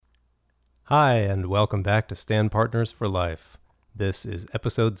Hi, and welcome back to Stand Partners for Life. This is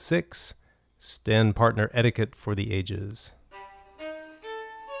episode 6, Stand Partner Etiquette for the Ages.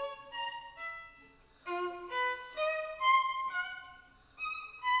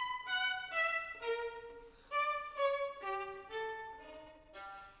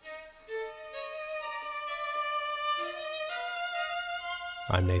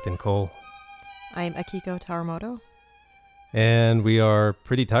 I'm Nathan Cole. I'm Akiko Taramoto. And we are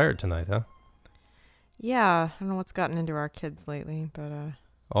pretty tired tonight, huh? Yeah, I don't know what's gotten into our kids lately, but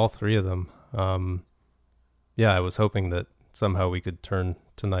All three of them. I was hoping that somehow we could turn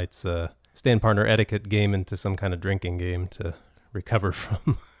tonight's Stand Partner Etiquette game into some kind of drinking game to recover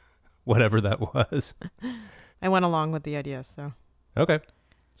from whatever that was. I went along with the idea, so. Okay,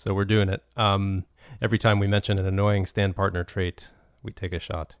 so we're doing it. Every time we mention an annoying stand partner trait, we take a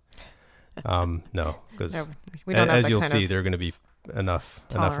shot. No, because as you'll see, there are going to be enough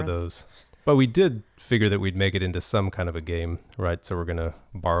of those. But we did figure that we'd make it into some kind of a game, right? So we're going to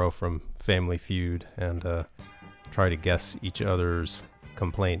borrow from Family Feud and try to guess each other's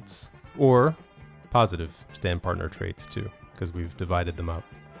complaints or positive stand partner traits too, because we've divided them up.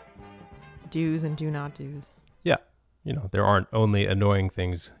 Do's and do not do's. Yeah. There aren't only annoying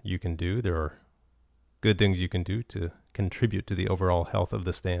things you can do. There are good things you can do to contribute to the overall health of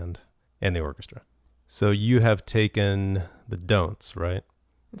the stand and the orchestra. So you have taken the don'ts, right?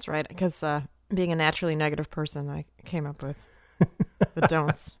 That's right, because being a naturally negative person, I came up with the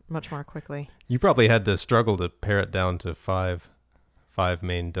don'ts much more quickly. You probably had to struggle to pare it down to five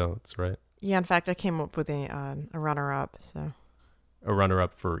main don'ts, right? Yeah, in fact, I came up with a runner-up. So a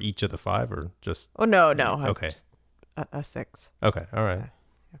runner-up for each of the 5, or just? Oh no, okay, just a 6. Okay, all right.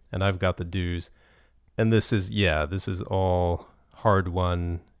 Yeah. And I've got the do's, and this is all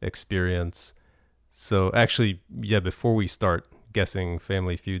hard-won experience. So actually, before we start guessing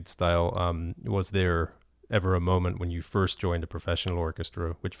Family Feud style, was there ever a moment when you first joined a professional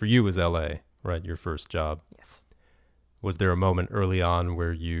orchestra, which for you was LA, right? Your first job. Yes. Was there a moment early on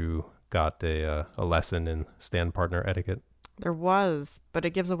where you got a lesson in stand partner etiquette? There was, but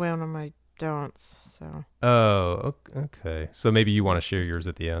it gives away one of my don'ts. So. Oh, okay. So maybe you want to share yours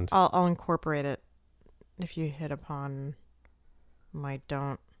at the end. I'll incorporate it if you hit upon my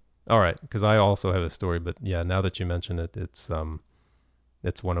don't. All right, because I also have a story, but yeah, now that you mention it, it's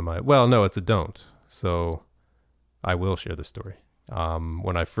one of my, well, no, it's a don't. So I will share the story.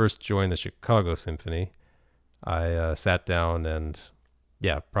 When I first joined the Chicago Symphony, I sat down and,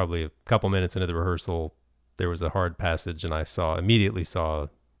 probably a couple minutes into the rehearsal, there was a hard passage, and I immediately saw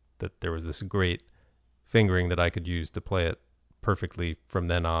that there was this great fingering that I could use to play it perfectly from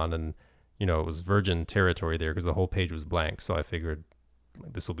then on, and it was virgin territory there because the whole page was blank. So I figured,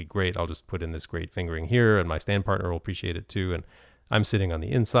 this will be great. I'll just put in this great fingering here, and my stand partner will appreciate it too. And I'm sitting on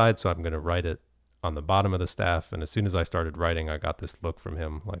the inside, so I'm going to write it on the bottom of the staff. And as soon as I started writing, I got this look from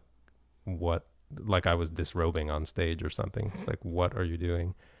him, like, what? Like I was disrobing on stage or something. It's like, what are you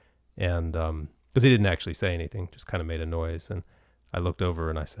doing? And because he didn't actually say anything, just kind of made a noise. And I looked over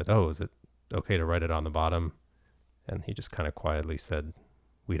and I said, "Oh, is it okay to write it on the bottom?" And he just kind of quietly said,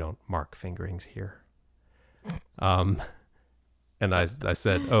 "We don't mark fingerings here." And I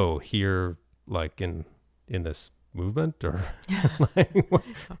said, "Oh, here, like in this movement, or like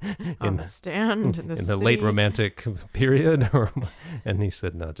on the stand in the late Romantic period?" And he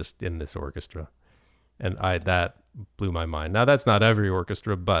said, "No, just in this orchestra." And that blew my mind. Now that's not every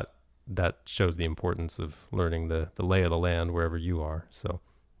orchestra, but that shows the importance of learning the lay of the land wherever you are. So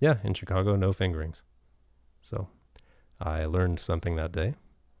yeah, in Chicago, no fingerings. So I learned something that day.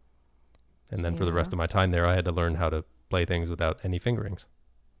 And then for the rest of my time there, I had to learn how to play things without any fingerings.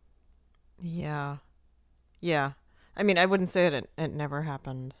 Yeah. I mean, I wouldn't say that it never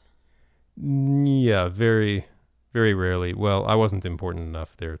happened. Yeah, very, very rarely. Well, I wasn't important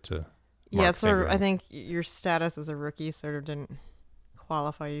enough there to. Yeah, it's sort of. I think your status as a rookie sort of didn't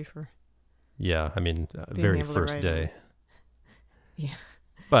qualify you for. Yeah, I mean, very first day. Yeah.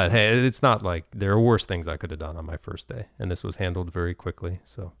 But hey, it's not like there are worse things I could have done on my first day, and this was handled very quickly.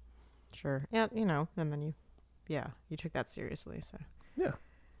 So. Sure. Yeah, and then you took that seriously. So. Yeah.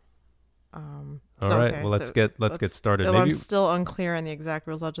 All right. Okay. Well, let's get started. Maybe I'm still unclear on the exact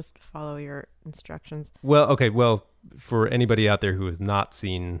rules. I'll just follow your instructions. Well, okay. Well, for anybody out there who has not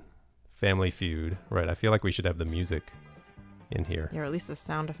seen Family Feud, right? I feel like we should have the music in here. Yeah, or at least the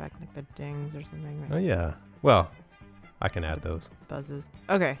sound effect, like the dings or something. Right? Oh yeah. Well, I can add those. Buzzes.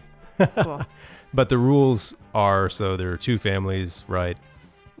 Okay. Cool. But the rules are, so there are 2 families, right?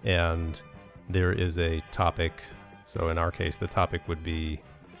 And there is a topic. So in our case, the topic would be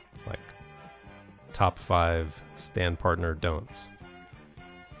like top 5 stand partner don'ts.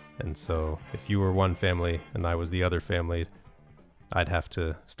 And so if you were one family and I was the other family, I'd have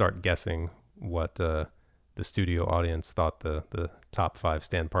to start guessing what the studio audience thought the top 5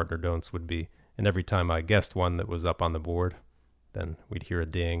 stand partner don'ts would be. And every time I guessed one that was up on the board, then we'd hear a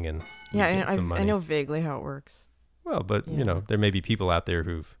ding and Yeah, we'd get some money. I know vaguely how it works. Well, but, Yeah. there may be people out there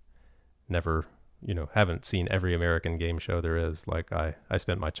who've never, haven't seen every American game show there is. Like I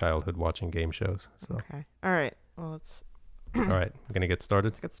spent my childhood watching game shows. So, Okay. All right. Well, let's all right, I'm going to get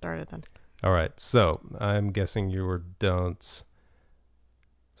started. get started then. All right, so I'm guessing your don'ts.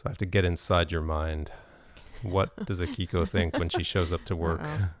 So I have to get inside your mind. What does Akiko think when she shows up to work?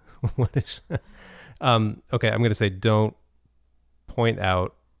 What is? Okay, I'm going to say don't point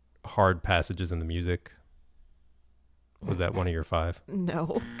out hard passages in the music. Was that one of your 5?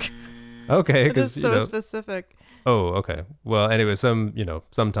 No. Okay, It is because so specific. Oh, okay. Well, anyway,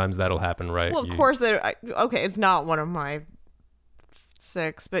 sometimes that'll happen, right? Well, of course, it's not one of my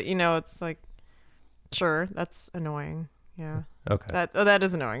 6, but it's like, sure, that's annoying. Yeah. Okay. That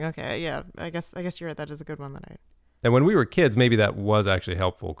is annoying. Okay. Yeah. I guess you're right. That is a good one that I. And when we were kids, maybe that was actually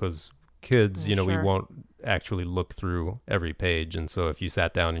helpful because kids, we Sure. won't actually look through every page. And so if you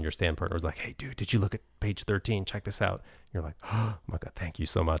sat down and your stand partner was like, "Hey, dude, did you look at page 13? Check this out." You're like, "Oh my God, thank you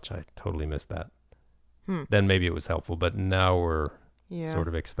so much. I totally missed that." Then maybe it was helpful, but now we're sort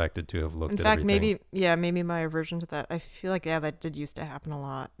of expected to have looked In at fact, everything. maybe my aversion to that. I feel like that did used to happen a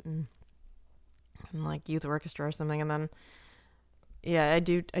lot in like youth orchestra or something, and then I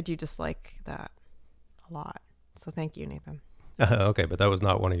do dislike that a lot. So thank you, Nathan. Okay, but that was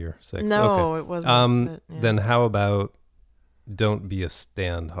not one of your 6. No, Okay. it wasn't. But, yeah. Then how about don't be a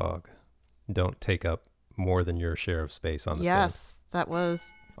stand hog? Don't take up more than your share of space on the stand. Yes, that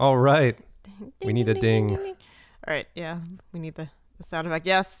was. All right. Ding, We need a ding. All right, yeah, we need the sound effect.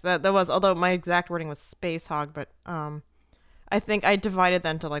 Yes, that was. Although my exact wording was space hog, but I think I divided that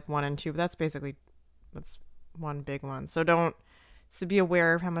into like 1 and 2. But that's one big one. So be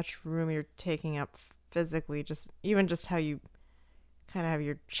aware of how much room you're taking up physically. Just how you kind of have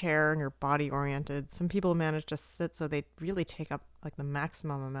your chair and your body oriented. Some people manage to sit so they really take up like the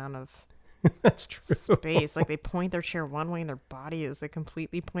maximum amount of That's true. space. Like they point their chair one way and their body is like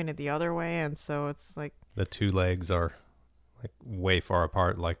completely pointed the other way, and so it's like The 2 legs are like way far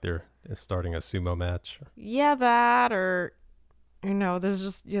apart, like they're starting a sumo match. that or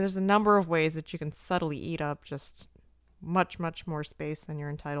there's a number of ways that you can subtly eat up just much more space than you're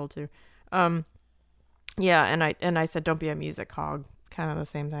entitled to. And I said don't be a music hog, kind of the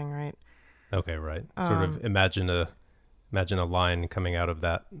same thing, right? Okay, right. Sort of imagine a line coming out of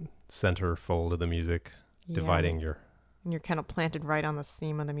that center fold of the music, dividing your. And you're kind of planted right on the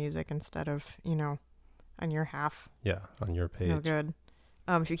seam of the music instead of on your half. Yeah, on your page. No good.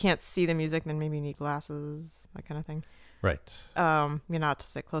 If you can't see the music, then maybe you need glasses, that kind of thing. Right. You're not to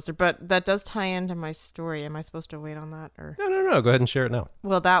sit closer, but that does tie into my story. Am I supposed to wait on that or? No. Go ahead and share it now.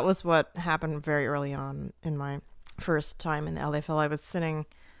 Well, that was what happened very early on in my first time in the LFL. I was sitting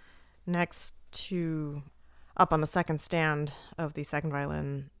next to, up on the second stand of the second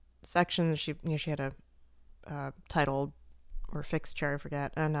violin section. She had a titled or fixed chair, I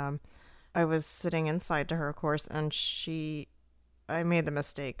forget, and I was sitting inside to her, of course, and I made the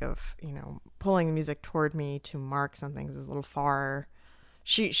mistake of, pulling the music toward me to mark something because it was a little far.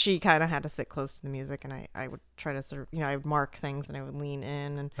 She kind of had to sit close to the music, and I would try to sort of, I would mark things and I would lean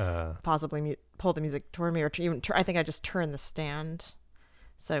in and possibly pull the music toward me, or I think I just turned the stand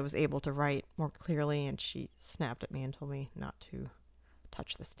so I was able to write more clearly, and she snapped at me and told me not to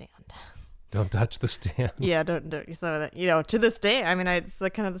touch the stand. Don't touch the stand. Yeah, don't. So that, to this day, I mean, it's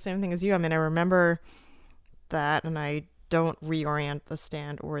like kind of the same thing as you. I mean, I remember that, and I don't reorient the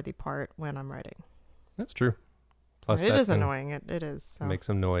stand or the part when I'm writing. That's true. Plus, it is annoying. It is. So. Make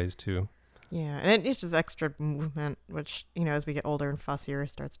some noise too. Yeah, and it's just extra movement, which as we get older and fussier,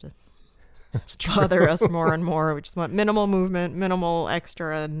 starts to bother us more and more. We just want minimal movement, minimal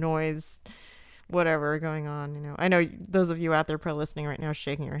extra noise, whatever going on. I know those of you out there probably listening right now,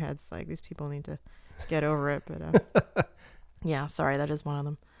 shaking your heads like these people need to get over it. But yeah, sorry, that is one of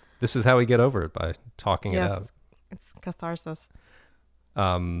them. This is how we get over it, by talking it out. It's catharsis.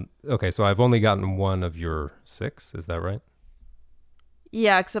 Okay, so I've only gotten one of your 6. Is that right?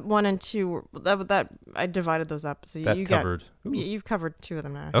 Yeah, except 1 and 2. That I divided those up. So that covered. You've covered 2 of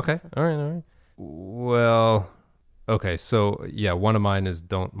them now. Okay, all right. Well, okay, so yeah, one of mine is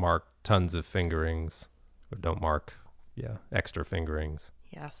don't mark tons of fingerings, or don't mark extra fingerings.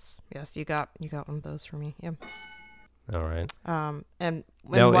 Yes, you got one of those for me. Yeah. All right. And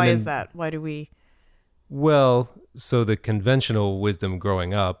why is that? Why do we? Well, so the conventional wisdom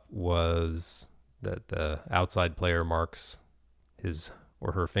growing up was that the outside player marks his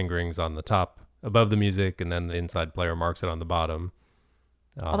or her fingerings on the top above the music, and then the inside player marks it on the bottom.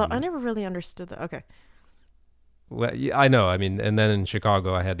 Although I never really understood that. Okay. Well, yeah, I know. I mean, and then in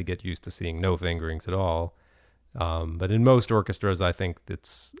Chicago, I had to get used to seeing no fingerings at all. But in most orchestras, I think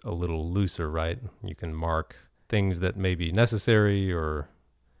it's a little looser, right? You can mark things that may be necessary, or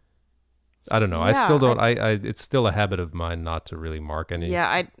I don't know. Yeah, I still don't. It's still a habit of mine not to really mark any.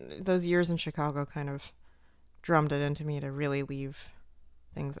 Yeah, those years in Chicago kind of drummed it into me to really leave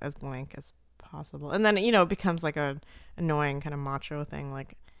things as blank as possible. And then, it becomes like a annoying kind of macho thing,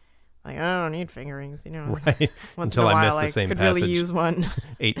 like I don't need fingerings, Right. Once Until in a I while, miss the I same could passage really use one.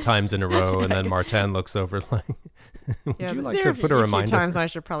 8 times in a row, and then Martin looks over like, would Yeah, you but like there to put a are few reminder? times I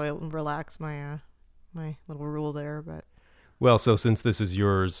should probably relax my my little rule there, but Well, so since this is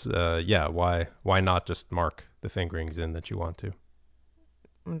yours, why not just mark the fingerings in that you want to?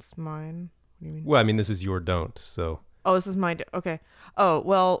 it's mine. What do you mean? Well, I mean, this is your don't, so Oh, this is my okay. Oh,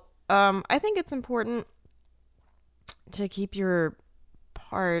 well, I think it's important to keep your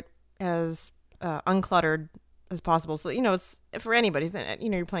part as uncluttered as possible. So, it's for anybody.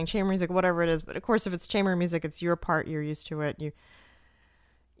 You're playing chamber music, whatever it is. But of course, if it's chamber music, it's your part. You're used to it.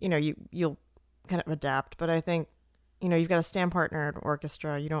 You'll kind of adapt. But I think, you've got a stand partner at an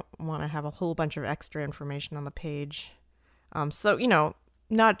orchestra. You don't want to have a whole bunch of extra information on the page. So,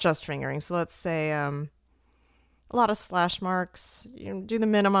 not just fingering. So let's say a lot of slash marks. Do the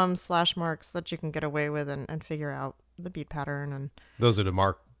minimum slash marks that you can get away with and figure out the beat pattern. And those are to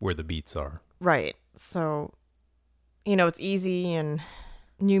mark where the beats are. right. So, it's easy, and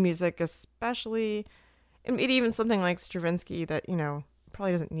new music especially, and maybe even something like Stravinsky that,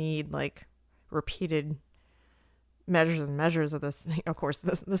 probably doesn't need like repeated measures and measures of this. Of course,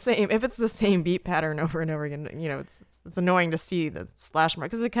 the same, if it's the same beat pattern over and over again, it's annoying to see the slash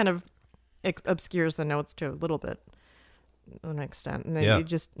mark because it kind of obscures the notes to a little bit to an extent. And then you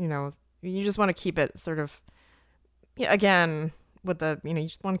just want to keep it sort of, again, with the, you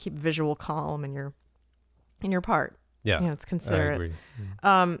just want to keep visual calm in your part. Yeah. It's considerate.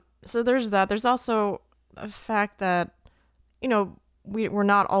 I agree. So there's that. There's also a fact that, we're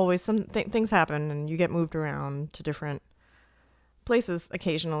not always, things happen and you get moved around to different places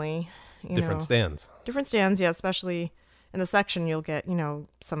occasionally. Different stands. Different stands, yeah, especially in the section you'll get,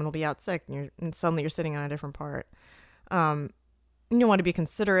 someone will be out sick and suddenly you're sitting on a different part. You want to be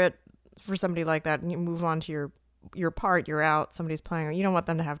considerate for somebody like that, and you move on to your part, you're out, somebody's playing. You don't want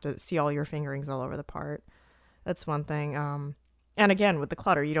them to have to see all your fingerings all over the part. That's one thing. And again, with the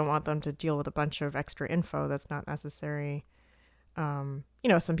clutter, you don't want them to deal with a bunch of extra info that's not necessary.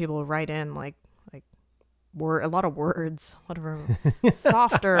 Some people will write in like a lot of words, whatever,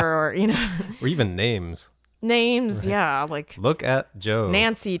 softer, or, or even names. Names, right. Yeah, like look at Joe.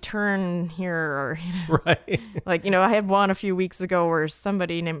 Nancy, turn here, or right. Like, I had one a few weeks ago where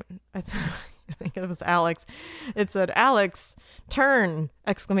somebody named, I think it was Alex. It said, Alex, turn,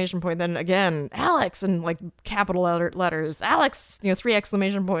 exclamation point. Then again, Alex, and like capital letters. Alex, 3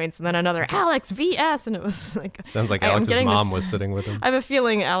 exclamation points. And then another, Alex, VS. And it was like. Sounds like Alex's mom was sitting with him. I have a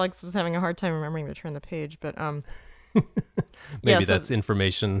feeling Alex was having a hard time remembering to turn the page. But maybe that's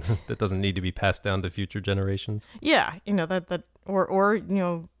information that doesn't need to be passed down to future generations. Yeah. Or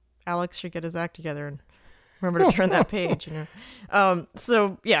Alex should get his act together and remember to turn that page,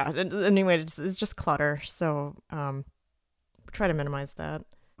 So yeah, anyway, it's just clutter. So try to minimize that.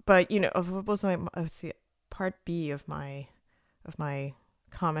 But what was let's see, part B of my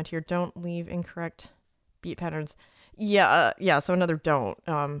comment here: don't leave incorrect beat patterns. Yeah. So another don't.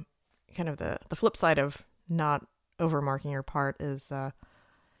 Kind of the flip side of not overmarking your part is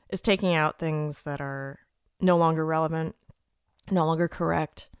taking out things that are no longer relevant, no longer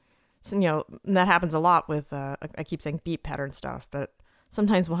correct. So, that happens a lot with, I keep saying beat pattern stuff, but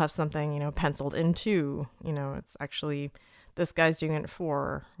sometimes we'll have something, penciled into, it's actually, this guy's doing it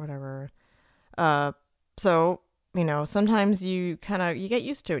for, whatever. So, sometimes you get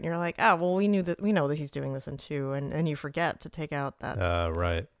used to it and you're like, oh, well, we know that he's doing this in 2, and you forget to take out that.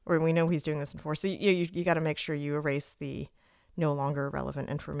 Right. Or we know he's doing this in 4. So you got to make sure you erase the no longer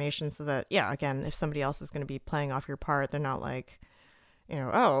relevant information so that, again, if somebody else is going to be playing off your part, they're not like,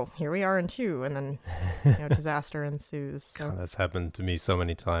 oh, here we are in 2, and then, disaster ensues. So. God, that's happened to me so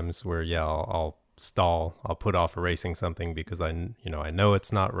many times where, I'll stall. I'll put off erasing something because I know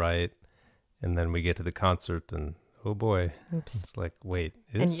it's not right. And then we get to the concert and, oh boy, oops. It's like, wait.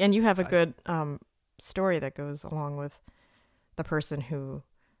 And you have a good story that goes along with the person who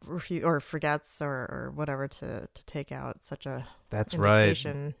forgets or whatever to take out such a That's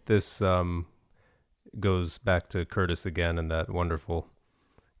indication. Right. This goes back to Curtis again and that wonderful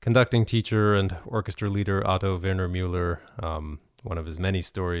conducting teacher and orchestra leader Otto Werner Müller, one of his many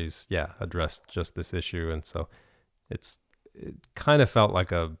stories, addressed just this issue. And so it kind of felt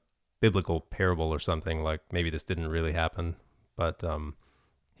like a biblical parable or something, like maybe this didn't really happen, but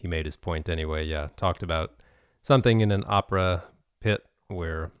he made his point anyway. Yeah, talked about something in an opera pit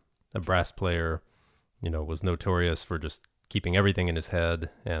where a brass player, was notorious for just keeping everything in his head,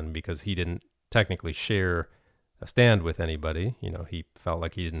 and because he didn't technically share a stand with anybody, he felt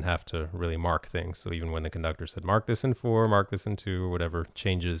like he didn't have to really mark things. So even when the conductor said, mark this in 4, mark this in 2, or whatever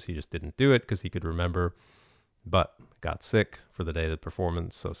changes, he just didn't do it because he could remember, but got sick for the day of the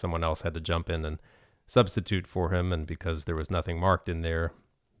performance. So someone else had to jump in and substitute for him. And because there was nothing marked in there,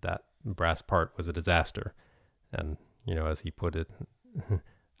 that brass part was a disaster. And, as he put it,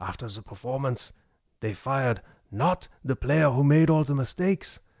 after the performance, they fired not the player who made all the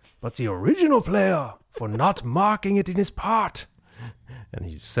mistakes, but the original player for not marking it in his part. And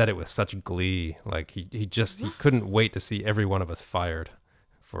he said it with such glee, like he couldn't wait to see every one of us fired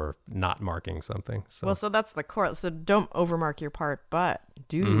for not marking something. So so that's the core. So don't overmark your part, but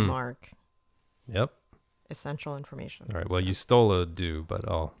do mark. Yep. Essential information. All right. Well, you stole a do, but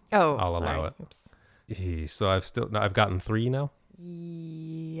I'll allow it. Oops. So I've gotten 3 now.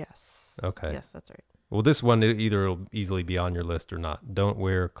 Yes. Okay. Yes, that's right. Well, this one either will easily be on your list or not. Don't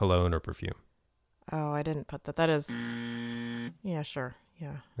wear cologne or perfume. Oh, I didn't put that. That is, yeah, sure,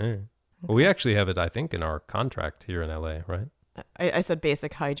 yeah. All right. Well, we actually have it, I think, in our contract here in LA, right? I said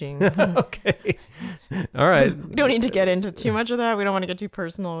basic hygiene. Okay. All right. We don't need to get into too much of that. We don't want to get too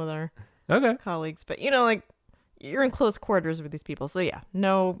personal with our colleagues. But, like, you're in close quarters with these people. So, yeah,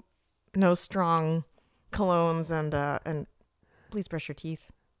 no strong colognes and please brush your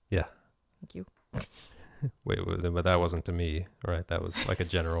teeth. Yeah. Thank you. Wait, but that wasn't to me, right? That was like a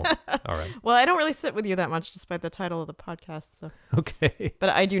general. All right. Well, I don't really sit with you that much, despite the title of the podcast. So. Okay. But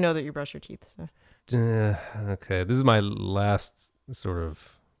I do know that you brush your teeth. So. Okay, this is my last sort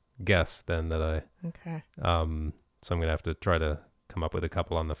of guess then that I. Okay. So I'm gonna have to try to come up with a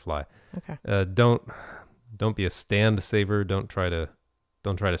couple on the fly. Okay. Don't be a stand saver. Don't try to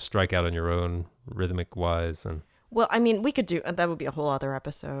strike out on your own rhythmic wise and. Well, I mean, we could do that. Would be a whole other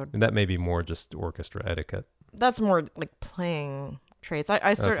episode. And that may be more just orchestra etiquette. That's more like playing traits.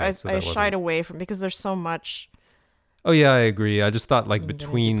 I shied away from because there's so much. Oh yeah, I agree. I just thought like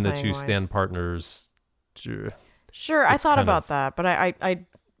between the two stand partners. Sure, I thought about that, but I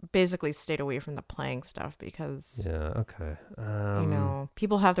basically stayed away from the playing stuff because. Yeah. Okay.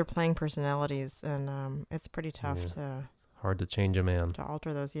 People have their playing personalities, and it's pretty tough to. Hard to change a man. To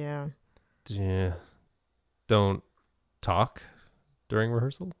alter those, yeah. Yeah. Don't talk during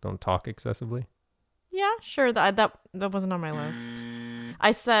rehearsal. Don't talk excessively. Yeah, sure. That wasn't on my list.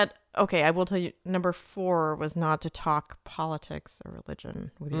 I said, okay, I will tell you, number 4 was not to talk politics or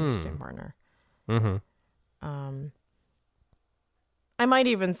religion with your stand partner. Mm-hmm. I might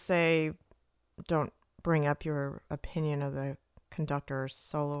even say, don't bring up your opinion of the conductor or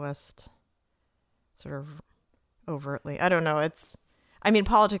soloist sort of overtly. I don't know.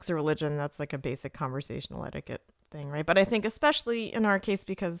 Politics or religion, that's like a basic conversational etiquette thing, right? But I think especially in our case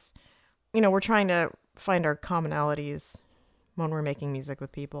because, we're trying to find our commonalities when we're making music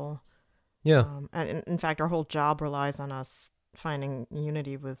with people. Yeah. And in fact, our whole job relies on us finding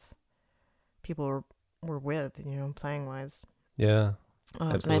unity with people we're with, playing wise. Yeah,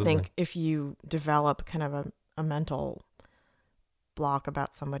 absolutely. And I think if you develop kind of a mental block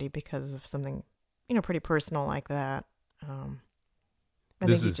about somebody because of something, pretty personal like that,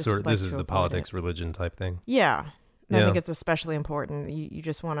 this is the politics religion type thing. Yeah. I think it's especially important. You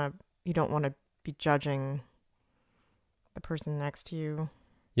don't want to be judging the person next to you.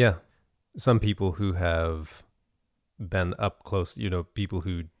 Yeah. Some people who have been up close, people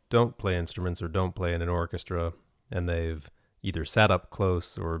who don't play instruments or don't play in an orchestra, and they've either sat up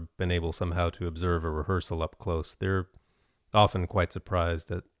close or been able somehow to observe a rehearsal up close, they're often quite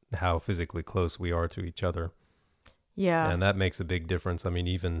surprised at how physically close we are to each other. Yeah. And that makes a big difference. I mean,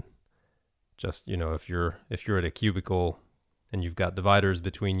 even just, if you're at a cubicle and you've got dividers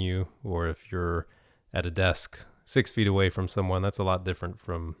between you, or if you're at a desk 6 feet away from someone, that's a lot different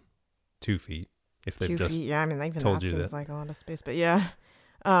from 2 feet. If they've 2 just feet, yeah. I mean, even told that you seems that. like a lot of space, but yeah.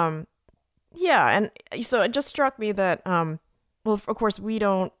 Yeah. And so it just struck me that, well, of course we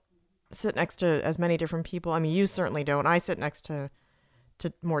don't sit next to as many different people. I mean, you certainly don't. I sit next to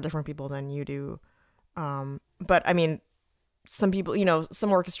more different people than you do. But I mean, some people,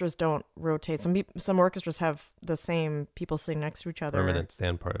 some orchestras don't rotate. Some orchestras have the same people sitting next to each other. Permanent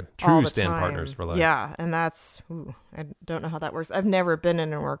stand partner, true stand partners for life. Yeah, and that's, I don't know how that works. I've never been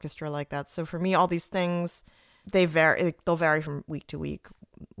in an orchestra like that. So for me, all these things, they'll vary from week to week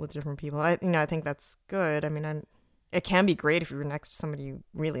with different people. I think that's good. I mean, it can be great if you're next to somebody you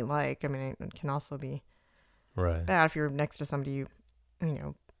really like. I mean, it can also be Right. bad if you're next to somebody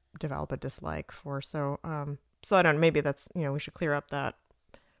you develop a dislike for. So, so I don't know, maybe that's, we should clear up that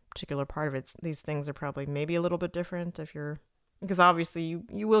particular part of it. These things are probably maybe a little bit different because obviously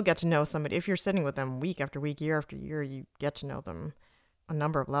you will get to know somebody. If you're sitting with them week after week, year after year, you get to know them a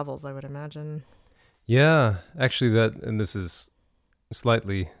number of levels, I would imagine. Yeah, actually and this is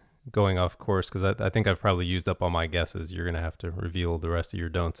slightly going off course because I think I've probably used up all my guesses. You're going to have to reveal the rest of your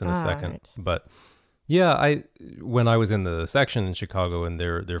don'ts in a second. Right. But yeah, when I was in the section in Chicago and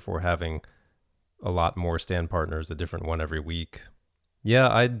they're therefore having a lot more stand partners, a different one every week. Yeah,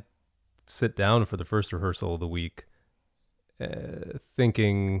 I'd sit down for the first rehearsal of the week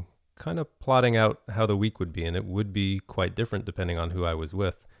thinking, kind of plotting out how the week would be, and it would be quite different depending on who I was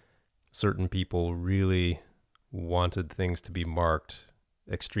with. Certain people really wanted things to be marked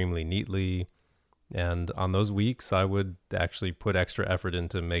extremely neatly, and on those weeks I would actually put extra effort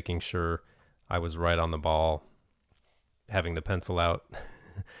into making sure I was right on the ball, having the pencil out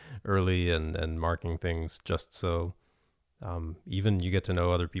early and marking things just so even you get to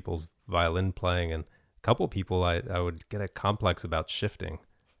know other people's violin playing. And a couple people I would get a complex about shifting.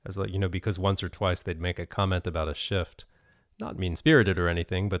 I was like, because once or twice they'd make a comment about a shift, not mean-spirited or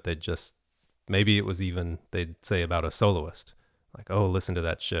anything, but maybe it was even, they'd say about a soloist, like, oh, listen to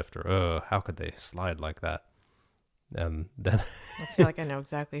that shift, or, oh, how could they slide like that? And then I feel like I know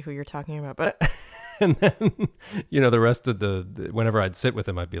exactly who you're talking about, but and then, the rest of whenever I'd sit with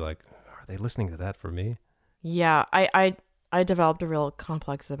them, I'd be like, are they listening to that for me? yeah, I developed a real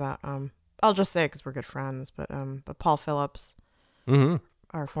complex about, I'll just say it because we're good friends, but Paul Phillips, Mm-hmm.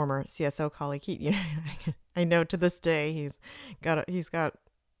 our former CSO colleague, I know to this day he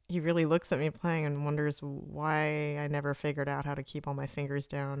really looks at me playing and wonders why I never figured out how to keep all my fingers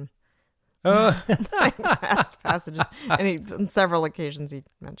down. My fast passages, and on several occasions he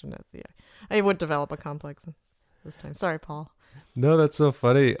mentioned it. So yeah, I would develop a complex this time. Sorry, Paul. No, that's so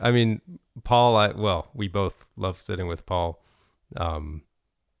funny. I mean, Paul, we both love sitting with Paul.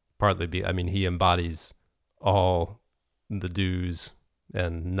 He embodies all the do's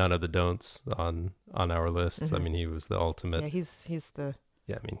and none of the don'ts on our lists. Mm-hmm. I mean, he was the ultimate. Yeah, he's the.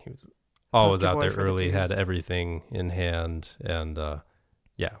 Yeah, I mean, he was always poster out boy there for the early, had do's. everything in hand, and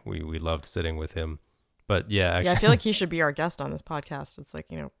yeah, we loved sitting with him. But yeah, actually, Yeah, I feel like he should be our guest on this podcast. It's like,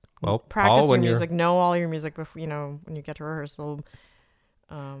 well, practice Paul, your when music, know all your music before, when you get to rehearsal.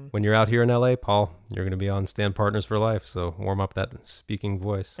 when you're out here in LA, Paul, you're going to be on Stand Partners for Life. So warm up that speaking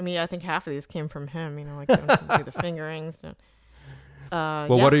voice. I mean, I think half of these came from him, like don't do the fingerings. Well,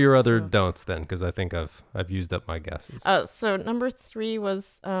 what are your other don'ts then? Because I think I've used up my guesses. So number 3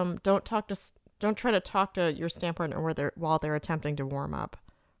 was don't try to talk to your stand partner while they're attempting to warm up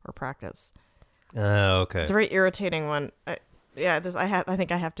or practice. Okay. It's a very irritating one. I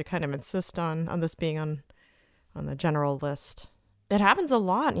think I have to kind of insist on this being on the general list. It happens a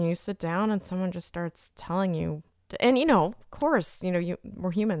lot, and you sit down and someone just starts telling you, and of course,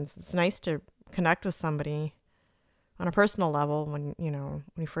 we're humans. It's nice to connect with somebody on a personal level when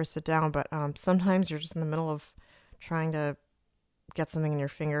you first sit down, but sometimes you're just in the middle of trying to get something in your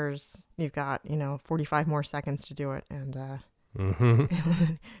fingers. You've got 45 more seconds to do it, and Mm-hmm.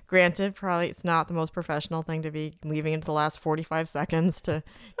 granted, probably it's not the most professional thing to be leaving into the last 45 seconds to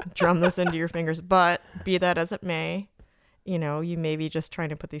drum this into your fingers, but be that as it may, you may be just trying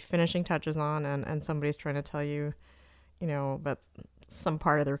to put the finishing touches on, and somebody's trying to tell you, about some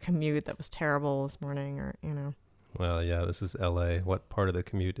part of their commute that was terrible this morning, or Well, yeah, this is LA. What part of the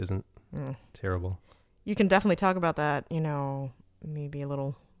commute isn't terrible? You can definitely talk about that, maybe a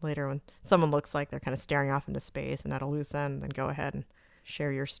little later when someone looks like they're kind of staring off into space and at a loose end, then go ahead and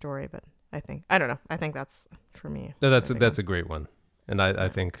share your story. But I don't know. I think that's for me. No, that's a great one. And I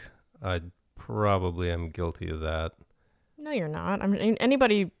think I probably am guilty of that. No, you're not. I mean,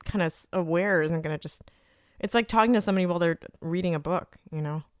 anybody kind of aware isn't going to it's like talking to somebody while they're reading a book,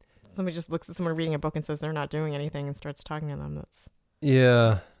 Somebody just looks at someone reading a book and says they're not doing anything and starts talking to them.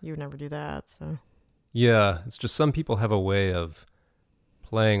 Yeah. You would never do that, so. Yeah, it's just some people have a way of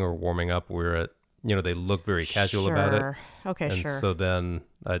playing or warming up where they look very casual about it. Okay, and sure. so then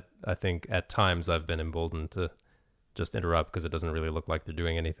I think at times I've been emboldened to just interrupt because it doesn't really look like they're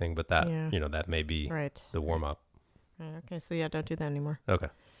doing anything, but that, that may be right. the warm up. Right, okay, so yeah, don't do that anymore. Okay.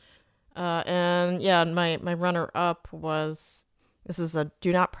 And yeah, my runner up was, this is a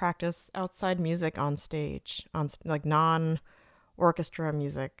do not practice outside music on stage, like non-orchestra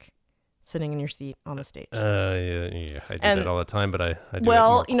music, sitting in your seat on the stage. Yeah, I do that all the time, but I do it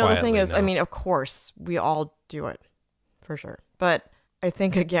well, more the thing is, now. I mean, of course, we all do it, for sure. But I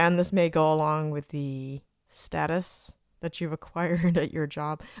think, again, this may go along with the status that you've acquired at your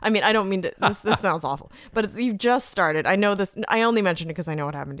job? I mean, I don't mean to, this sounds awful, but you've just started. I know this, I only mentioned it because I know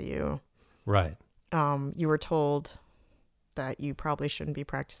what happened to you. Right. You were told that you probably shouldn't be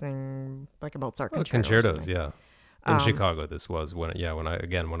practicing like a Mozart concerto. Concertos, yeah. In Chicago, this was when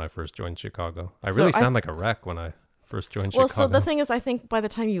I first joined Chicago. I really sound like a wreck when I first joined Chicago. Well, so the thing is, I think by the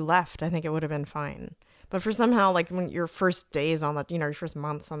time you left, I think it would have been fine. But for somehow, like when your first days on the, your first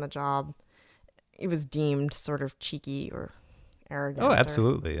months on the job, it was deemed sort of cheeky or arrogant. Oh,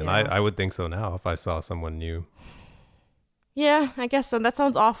 absolutely. And I would think so now if I saw someone new. Yeah, I guess so. That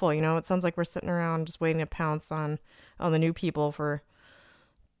sounds awful. It sounds like we're sitting around just waiting to pounce on the new people for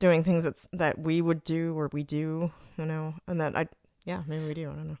doing things that we would do or we do, and that maybe we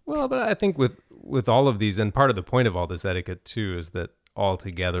do. I don't know. Well, but I think with all of these, and part of the point of all this etiquette too, is that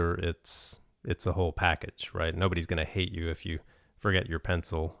altogether it's a whole package, right? Nobody's going to hate you if you forget your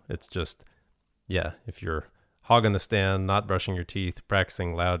pencil. It's just, if you're hogging the stand, not brushing your teeth,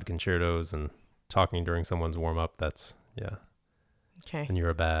 practicing loud concertos and talking during someone's warm up, that's, okay. And you're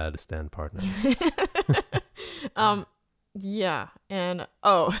a bad stand partner. Yeah. And,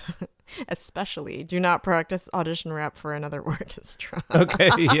 especially do not practice audition rap for another orchestra. Okay.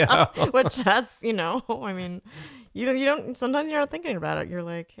 Yeah. Which has, I mean, you don't, sometimes you're not thinking about it. You're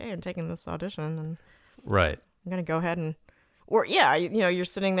like, hey, I'm taking this audition and right. I'm going to go ahead and, you're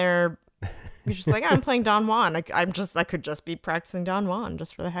sitting there. You're just like, I'm playing Don Juan. I could just be practicing Don Juan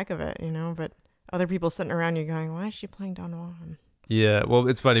just for the heck of it, but other people sitting around you going, why is she playing Don Juan? Yeah. Well,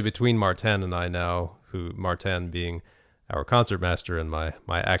 it's funny between Martin and I now, Martin being our concertmaster and my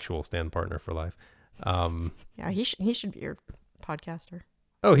actual stand partner for life. Yeah, he should be your podcaster.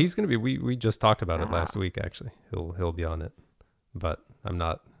 Oh, he's going to be. We just talked about it last week. Actually, he'll be on it, but I'm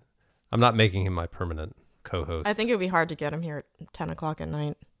not making him my permanent co-host. I think it would be hard to get him here at 10 o'clock at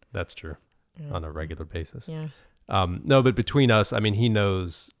night. That's true, on a regular basis. Yeah. No, but between us, I mean, he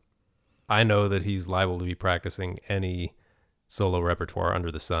knows. I know that he's liable to be practicing any solo repertoire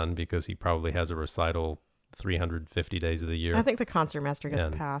under the sun because he probably has a recital 350 days of the year. I think the concertmaster gets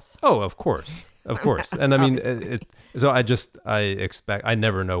a pass. Oh, of course. And I mean, so I expect, I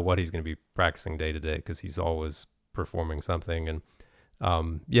never know what he's going to be practicing day to day because he's always performing something. And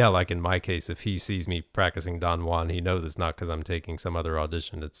like in my case, if he sees me practicing Don Juan, he knows it's not because I'm taking some other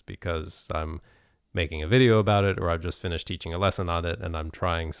audition. It's because I'm making a video about it or I've just finished teaching a lesson on it and I'm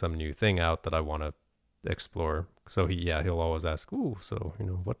trying some new thing out that I want to explore. So he'll always ask, ooh, so,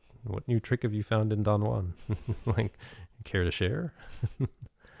 what new trick have you found in Don Juan? Like, care to share?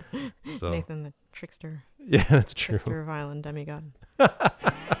 So Nathan the trickster. Yeah, that's true. Trickster, violin, demigod.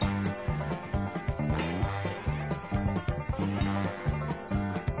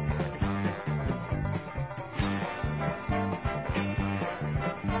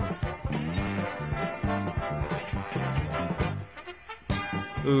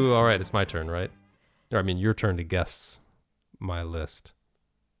 Ooh, all right, it's my turn, right? Or, I mean, your turn to guess my list.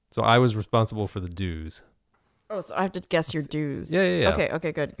 So I was responsible for the dues. Oh, so I have to guess your dues. Yeah.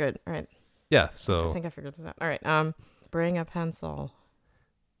 Okay, good. All right. Yeah, so... I think I figured this out. All right, bring a pencil.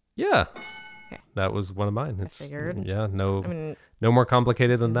 Yeah. Okay. That was one of mine. I figured. Yeah, no more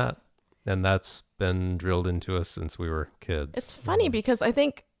complicated than that. And that's been drilled into us since we were kids. It's funny because I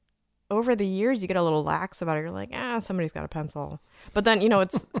think over the years you get a little lax about it. You're like, somebody's got a pencil. But then,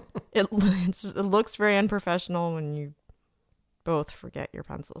 it looks very unprofessional when you both forget your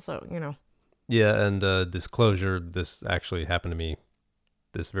pencil. So, Yeah, and disclosure, this actually happened to me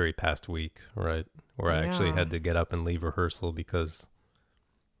this very past week, right? Where I actually had to get up and leave rehearsal because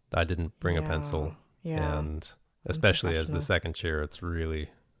I didn't bring a pencil. Yeah. And especially as the second chair, it's really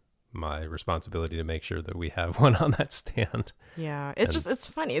my responsibility to make sure that we have one on that stand. Yeah. It's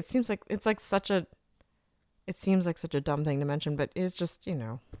funny. It seems like such a dumb thing to mention, but it's just,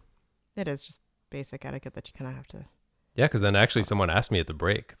 it is just basic etiquette that you kind of have to. Yeah, because then actually someone asked me at the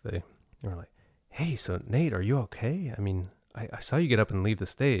break, they were like, hey, so Nate, are you okay? I mean, I saw you get up and leave the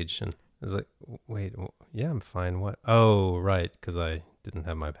stage. And I was like, wait, yeah, I'm fine. What? Oh, right, because I didn't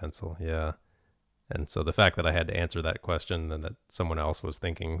have my pencil. Yeah. And so the fact that I had to answer that question and that someone else was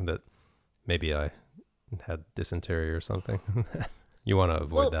thinking that maybe I had dysentery or something, you want to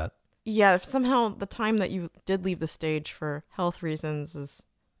avoid that. Yeah, if somehow the time that you did leave the stage for health reasons is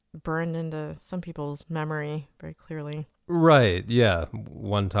burned into some people's memory very clearly. Right, yeah.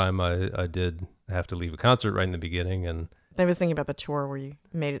 One time I did have to leave a concert right in the beginning. And I was thinking about the tour where you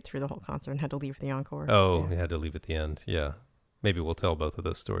made it through the whole concert and had to leave for the encore. Oh, you had to leave at the end, yeah. Maybe we'll tell both of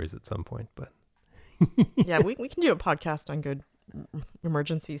those stories at some point, but... Yeah, we can do a podcast on good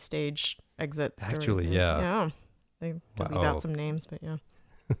emergency stage exit stories. Actually, yeah. Yeah. They leave out some names, but yeah.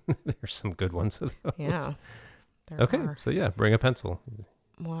 There's some good ones of those. Yeah. There Okay, are. so yeah, bring a pencil.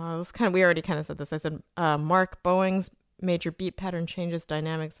 Well, we already kind of said this. I said mark Boeing's major beat pattern changes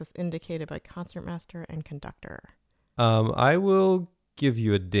dynamics as indicated by concertmaster and conductor. I will give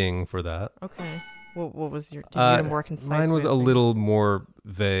you a ding for that. Okay. What was your? Did you get a more concise? Mine was way a of saying- little more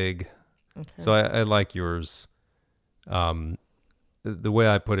vague. Okay. So I like yours. The way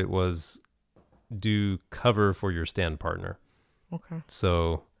I put it was do cover for your stand partner. Okay.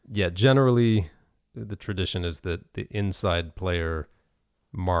 So yeah, generally the tradition is that the inside player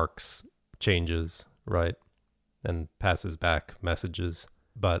marks changes, right? And passes back messages.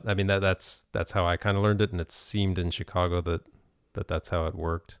 But I mean that's how I kind of learned it, and it seemed in Chicago that's how it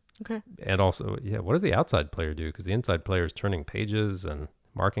worked. Okay. And also, yeah, what does the outside player do? Because the inside player is turning pages and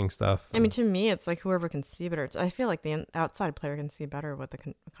marking stuff. I mean, to me, it's like whoever can see better. I feel like the outside player can see better what the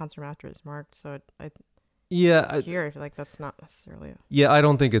concertmaster is marked. So I feel like that's not necessarily. I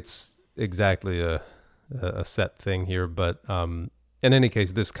don't think it's exactly a set thing here, but in any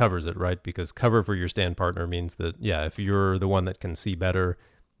case, this covers it, right? Because cover for your stand partner means that, yeah, if you're the one that can see better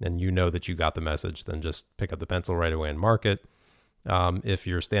and you know that you got the message, then just pick up the pencil right away and mark it. If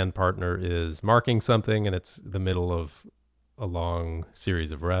your stand partner is marking something and it's the middle of a long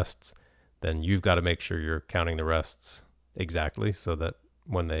series of rests, then you've got to make sure you're counting the rests exactly so that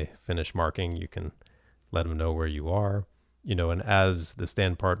when they finish marking, you can let them know where you are. You know, and as the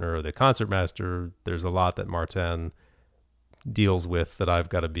stand partner or the concertmaster, there's a lot that Martin deals with that I've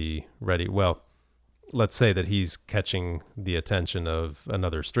got to be ready. Well, let's say that he's catching the attention of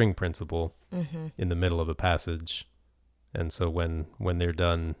another string principal in the middle of a passage. And so when they're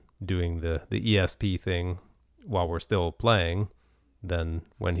done doing the ESP thing while we're still playing, then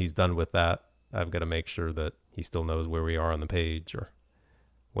when he's done with that, I've got to make sure that he still knows where we are on the page or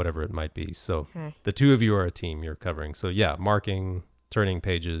whatever it might be. So the two of you are a team you're covering. So yeah, marking, turning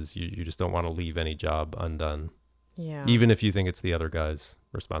pages, you just don't want to leave any job undone. Yeah. Even if you think it's the other guy's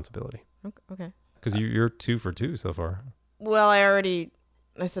responsibility. Okay. Because you're 2 for 2 so far. Well, I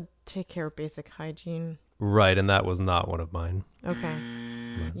said take care of basic hygiene. Right, and that was not one of mine. Okay.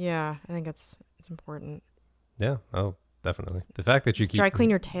 Yeah, I think it's important. Yeah, oh, definitely. The fact that you keep Dry clean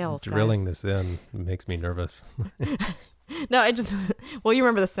your tails, drilling guys. this in makes me nervous. No, well, you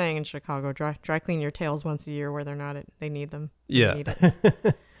remember the saying in Chicago, dry clean your tails once a year, whether or not they need them. Yeah. They need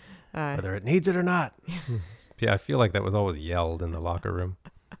it. Whether it needs it or not. Yeah, I feel like that was always yelled in the locker room.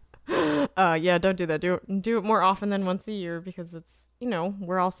 Yeah, don't do that. Do it more often than once a year because it's,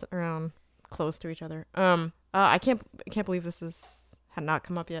 we're all sitting around close to each other. I can't believe this had not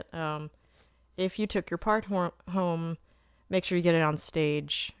come up yet. If you took your part home, make sure you get it on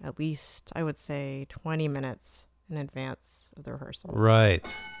stage at least, I would say, 20 minutes in advance of the rehearsal.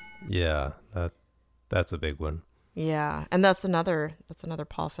 Right. Yeah, that's a big one. Yeah, and that's another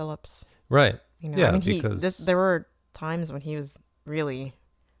Paul Phillips. Right. Yeah, I mean, because there were times when he was really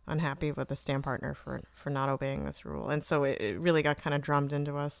unhappy with the stand partner for not obeying this rule, and so it really got kind of drummed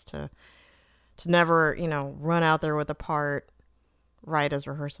into us to never run out there with a part right as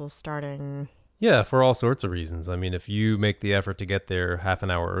rehearsal's starting. Yeah, for all sorts of reasons. I mean, if you make the effort to get there half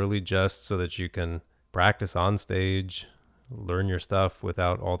an hour early just so that you can practice on stage, learn your stuff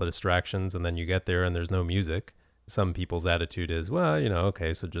without all the distractions, and then you get there and there's no music. Some people's attitude is, well,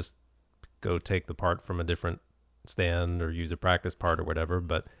 okay, so just go take the part from a different stand or use a practice part or whatever.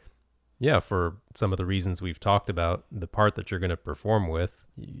 But yeah, for some of the reasons we've talked about, the part that you're going to perform with,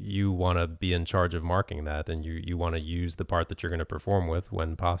 you want to be in charge of marking that, and you want to use the part that you're going to perform with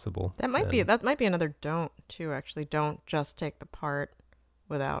when possible. That might be another don't too, actually. Don't just take the part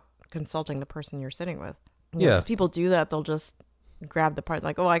without consulting the person you're sitting with. Yeah. Because people do that. They'll just grab the part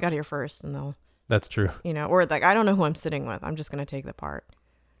like, oh, I got here first, and they'll... That's true. Or like, I don't know who I'm sitting with. I'm just going to take the part.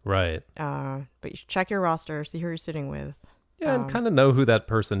 Right. But you should check your roster, see who you're sitting with. Yeah, and kind of know who that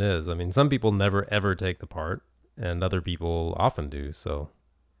person is. I mean, some people never, ever take the part, and other people often do, so...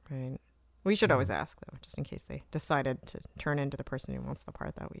 Right. We should always ask, though, just in case they decided to turn into the person who wants the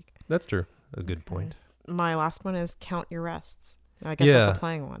part that week. That's true. A good point. My last one is count your rests. I guess that's a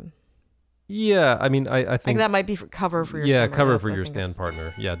playing one. Yeah, I mean, I think that might be for cover for your stand cover for your stand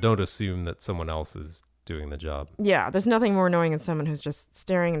partner. Yeah, don't assume that someone else is doing the job. Yeah, there's nothing more annoying than someone who's just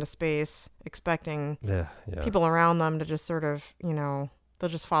staring into space, expecting people around them to just sort of, they'll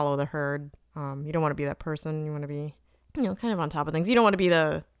just follow the herd. You don't want to be that person. You want to be, kind of on top of things. You don't want to be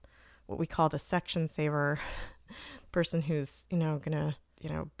what we call the section saver person who's, gonna,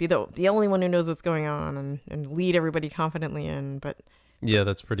 be the only one who knows what's going on and lead everybody confidently in. But yeah,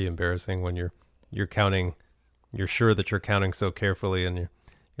 that's pretty embarrassing when you're counting. You're sure that you're counting so carefully, and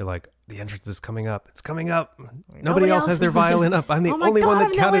you're like, the entrance is coming up. It's coming up. Nobody else has their violin up. I'm the Oh my only one God, that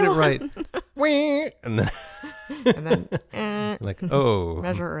I'm the counted it only right. one. Wing. And then And then like, oh,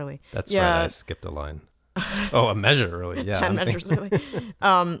 measure early. that's Yeah. right. I skipped a line. Oh, a measure early. Yeah. 10 I'm measures thinking-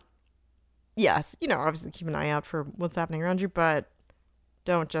 early. Yes, obviously keep an eye out for what's happening around you, but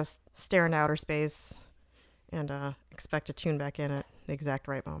don't just stare into outer space and expect to tune back in at the exact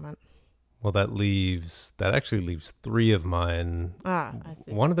right moment. Well, that actually leaves 3 of mine. I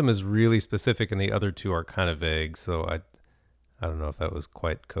see. One of them is really specific, and the other 2 are kind of vague. So I don't know if that was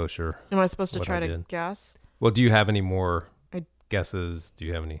quite kosher. Am I supposed to what try I to did. guess? Well, do you have any more I- guesses? Do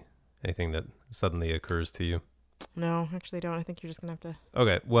you have anything that suddenly occurs to you? No, actually don't. I think you're just going to have to...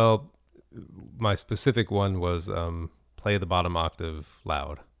 Okay. Well, my specific one was play the bottom octave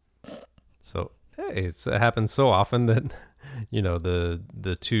loud. So hey, it happens so often that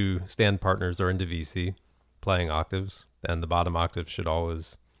the 2 stand partners are into VC playing octaves, and the bottom octave should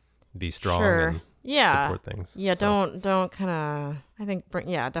always be strong Sure. and Yeah. support things. Yeah, So, don't kind of... I think,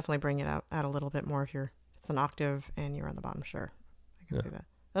 definitely bring it out a little bit more if it's an octave and you're on the bottom. Sure. I can Yeah. see that.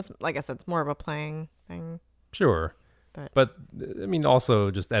 That's, like I said, it's more of a playing thing. sure. But I mean,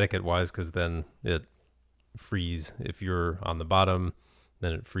 also just etiquette wise, because then it frees if you're on the bottom,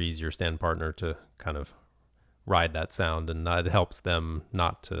 then it frees your stand partner to kind of ride that sound, and it helps them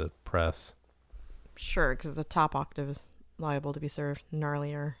not to press. sure, because the top octave is liable to be served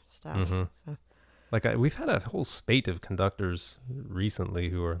gnarlier stuff. Mhm. So Like we've had a whole spate of conductors recently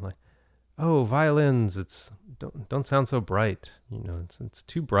who are like, "Oh, violins, don't sound so bright. It's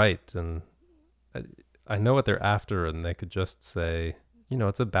too bright." And I know what they're after, and they could just say,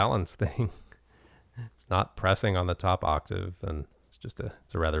 it's a balance thing. It's not pressing on the top octave, and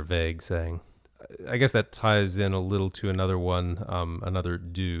it's a rather vague saying. I guess that ties in a little to another one, another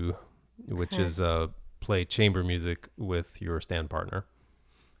do, which Okay. is play chamber music with your stand partner.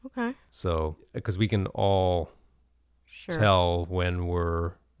 okay, So, because we can all sure. tell when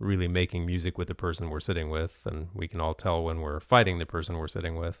we're really making music with the person we're sitting with, and we can all tell when we're fighting the person we're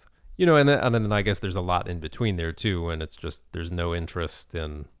sitting with. And then I guess there's a lot in between there too, and it's just there's no interest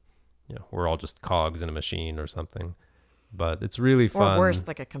in, we're all just cogs in a machine or something. But it's really fun. Or worse,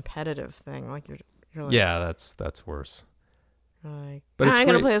 like a competitive thing. Like you're like, Yeah, that's worse. like, But it's I'm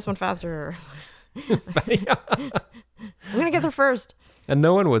gonna great. play this one faster. I'm gonna get there first. And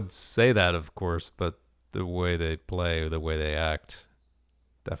no one would say that, of course, but the way they play, the way they act,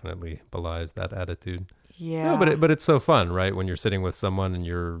 definitely belies that attitude. Yeah. No, but it's so fun, right? When you're sitting with someone and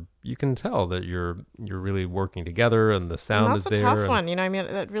you can tell that you're really working together, and the sound and is that's a there. tough and- one. I mean,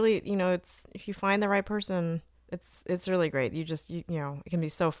 that really, it's if you find the right person, it's really great. You just it can be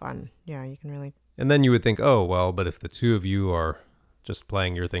so fun. Yeah, you can really. And then you would think, oh well, but if the 2 of you are just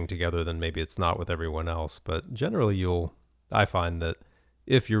playing your thing together, then maybe it's not with everyone else. But generally, I find that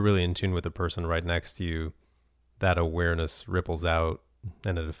if you're really in tune with the person right next to you, that awareness ripples out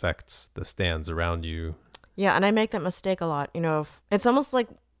and it affects the stands around you. Yeah, and I make that mistake a lot. If it's almost like,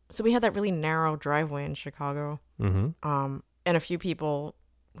 so we had that really narrow driveway in Chicago, Mm-hmm. and a few people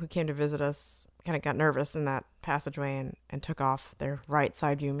who came to visit us kind of got nervous in that passageway and took off their right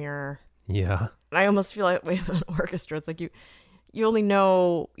side view mirror. Yeah. And I almost feel like with an orchestra, it's like you only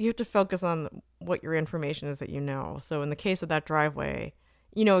know, you have to focus on what your information is that you know. So in the case of that driveway,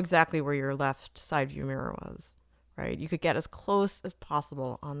 you know exactly where your left side view mirror was, right? You could get as close as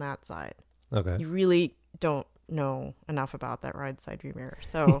possible on that side. Okay. You really don't know enough about that right side view mirror.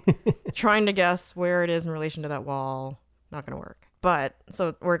 So trying to guess where it is in relation to that wall, not going to work. But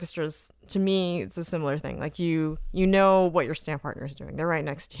so orchestras, to me, it's a similar thing. Like you know what your stand partner is doing. They're right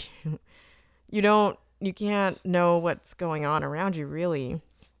next to you. You can't know what's going on around you really,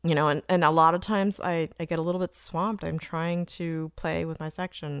 and a lot of times I get a little bit swamped. I'm trying to play with my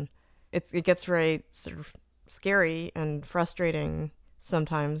section. It gets very sort of scary and frustrating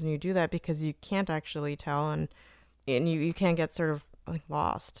sometimes when you do that, because you can't actually tell, and you can get sort of like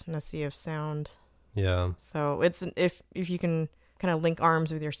lost in a sea of sound. Yeah. So it's if you can kind of link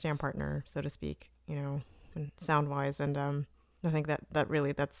arms with your stand partner, so to speak, and sound wise, and I think that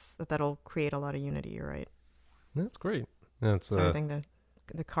really that'll create a lot of unity. You're right. That's great. That's So I think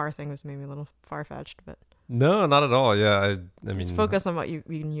the car thing was maybe a little far fetched, but no, not at all. Yeah. I mean, just focus on what you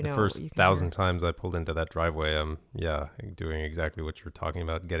know. the first what you can 1,000 hear. times I pulled into that driveway, doing exactly what you're talking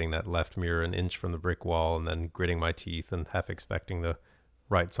about, getting that left mirror an inch from the brick wall, and then gritting my teeth and half expecting the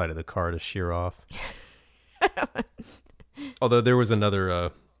right side of the car to shear off. Although there was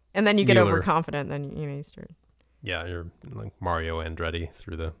another, And then you get Mueller. overconfident. Then you start. you're like Mario Andretti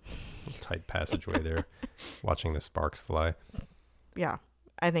through the tight passageway there, watching the sparks fly. Yeah,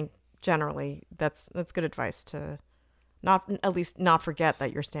 I think generally that's good advice to not at least not forget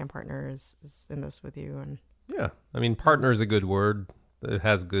that your stand partner is in this with you. And Yeah. I mean, partner is a good word. It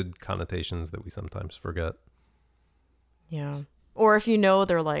has good connotations that we sometimes forget. yeah. Or if you know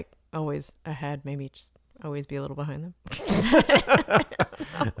they're like always ahead, maybe just always be a little behind them.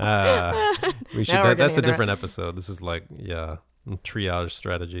 We should. Now we're That's a getting into different episode. This is like, yeah, triage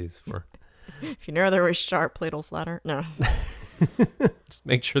strategies for. If you know they're always sharp, plate-will flatter. No. Just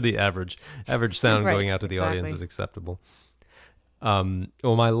make sure the average sound Right, going out to the audience exactly. is acceptable. Well,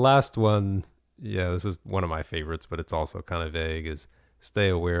 my last one, yeah, this is one of my favorites, but it's also kind of vague, is stay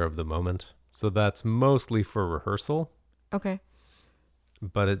aware of the moment. So that's mostly for rehearsal, Okay.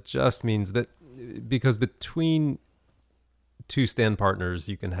 but it just means that because between two stand partners,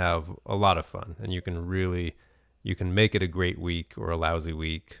 you can have a lot of fun and you can make it a great week or a lousy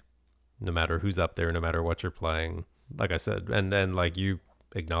week, no matter who's up there, no matter what you're playing. Like I said, and then like you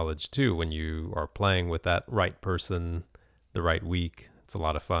acknowledged too, when you are playing with that right person, the right week, it's a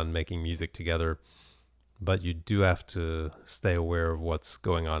lot of fun making music together. But you do have to stay aware of what's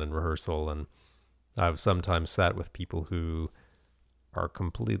going on in rehearsal. And I've sometimes sat with people who are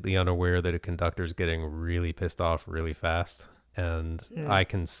completely unaware that a conductor's getting really pissed off really fast. And I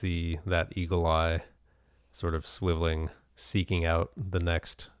can see that eagle eye sort of swiveling, seeking out the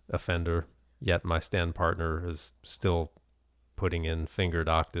next offender. Yet my stand partner is still putting in fingered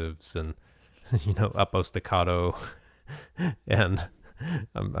octaves and, uppo staccato. And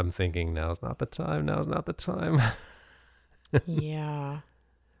I'm thinking, now's not the time. Yeah.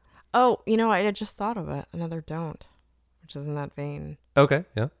 Oh, I had just thought of it. Another don't, which is in that vein. Okay,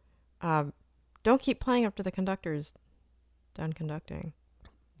 yeah. Don't keep playing after the conductor's done conducting.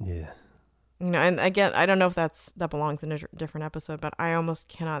 Yeah. And again, I don't know if that belongs in a different episode, but I almost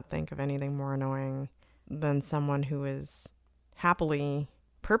cannot think of anything more annoying than someone who is happily,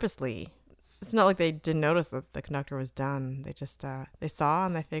 purposely. It's not like they didn't notice that the conductor was done. They just they saw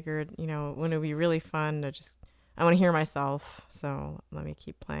and they figured, wouldn't it be really fun to I want to hear myself, so let me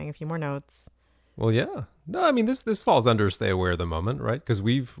keep playing a few more notes. Well, yeah. No, I mean this falls under stay aware of the moment, right? Because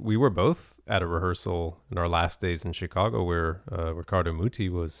we were both at a rehearsal in our last days in Chicago where Riccardo Muti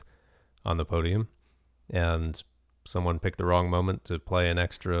was on the podium, and someone picked the wrong moment to play an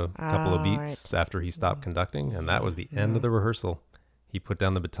extra couple of beats after he stopped conducting, and that was the end of the rehearsal. He put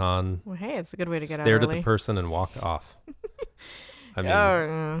down the baton. Well, hey, it's a good way to get out stared early. at the person and walked off. I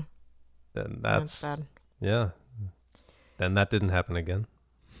mean, then that's bad. Yeah. Then that didn't happen again.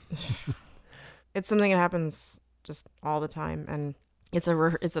 It's something that happens just all the time, and it's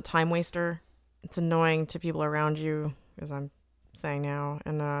a time waster. It's annoying to people around you, as I'm saying now,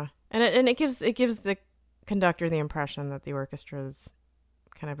 and it gives the conductor the impression that the orchestra is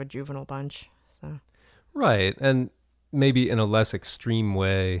kind of a juvenile bunch. So right, and maybe in a less extreme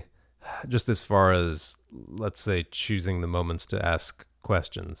way, just as far as, let's say, choosing the moments to ask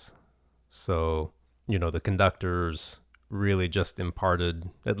questions. So, the conductor's really just imparted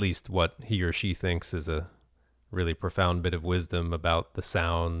at least what he or she thinks is a really profound bit of wisdom about the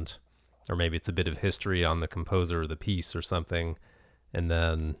sound, or maybe it's a bit of history on the composer or the piece or something. And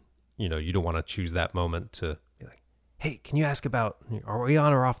then, you don't want to choose that moment to be like, hey, can you ask about, are we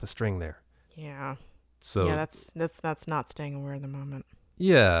on or off the string there? Yeah. So yeah, that's not staying aware of the moment.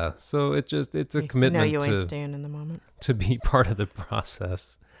 Yeah. So it's a commitment you ain't staying in the moment. To be part of the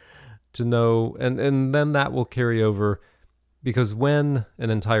process, to know, and then that will carry over, because when an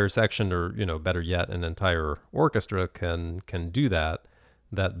entire section, or better yet, an entire orchestra can do that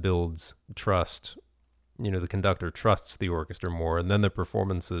builds trust. The conductor trusts the orchestra more, and then the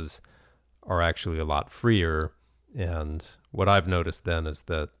performances are actually a lot freer. And what I've noticed then is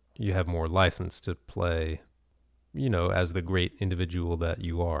that you have more license to play, as the great individual that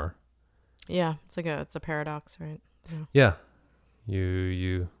you are. Yeah, it's a paradox, right? Yeah.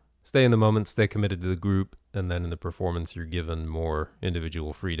 You stay in the moment, stay committed to the group, and then in the performance you're given more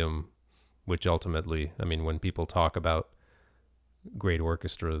individual freedom, which ultimately, I mean, when people talk about great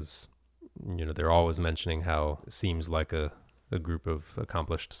orchestras, they're always mentioning how it seems like a group of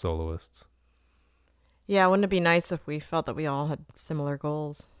accomplished soloists. Yeah, wouldn't it be nice if we felt that we all had similar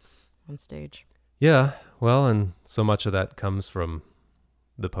goals on stage? Yeah, well, and so much of that comes from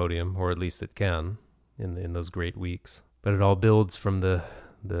the podium, or at least it can, in those great weeks. But it all builds from the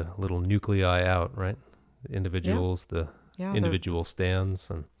little nuclei out, right? The individuals, the individual stands,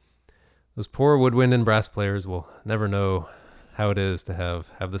 and those poor woodwind and brass players will never know how it is to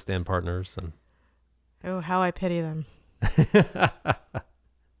have the stand partners. And oh, how I pity them.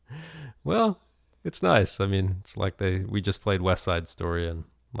 Well, it's nice. I mean, it's like we just played West Side Story, and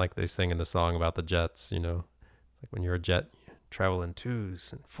like they sing in the song about the jets, it's like when you're a jet, you travel in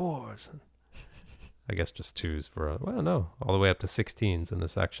 2s and 4s. And I guess just 2s for all the way up to 16s in the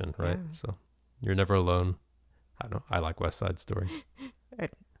section, right? Yeah. So you're never alone. I don't know. I like West Side Story.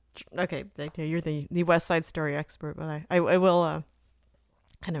 Okay, you're the West Side Story expert, but I will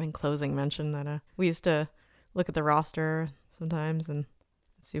kind of in closing mention that we used to look at the roster sometimes and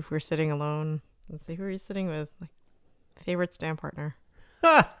see if we're sitting alone and see who you're sitting with, like favorite stand partner.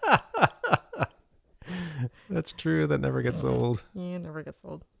 That's true. That never gets old. Yeah, it never gets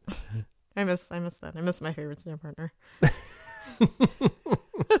old. I miss that. I miss my favorite stand partner.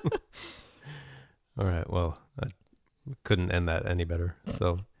 All right. Well, I couldn't end that any better.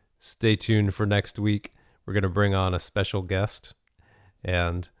 So stay tuned for next week. We're going to bring on a special guest.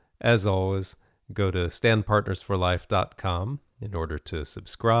 And as always, go to standpartnersforlife.com in order to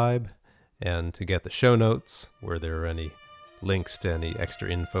subscribe and to get the show notes where there are any links to any extra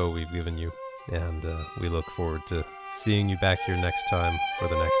info we've given you. And we look forward to seeing you back here next time for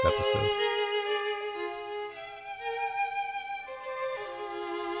the next episode.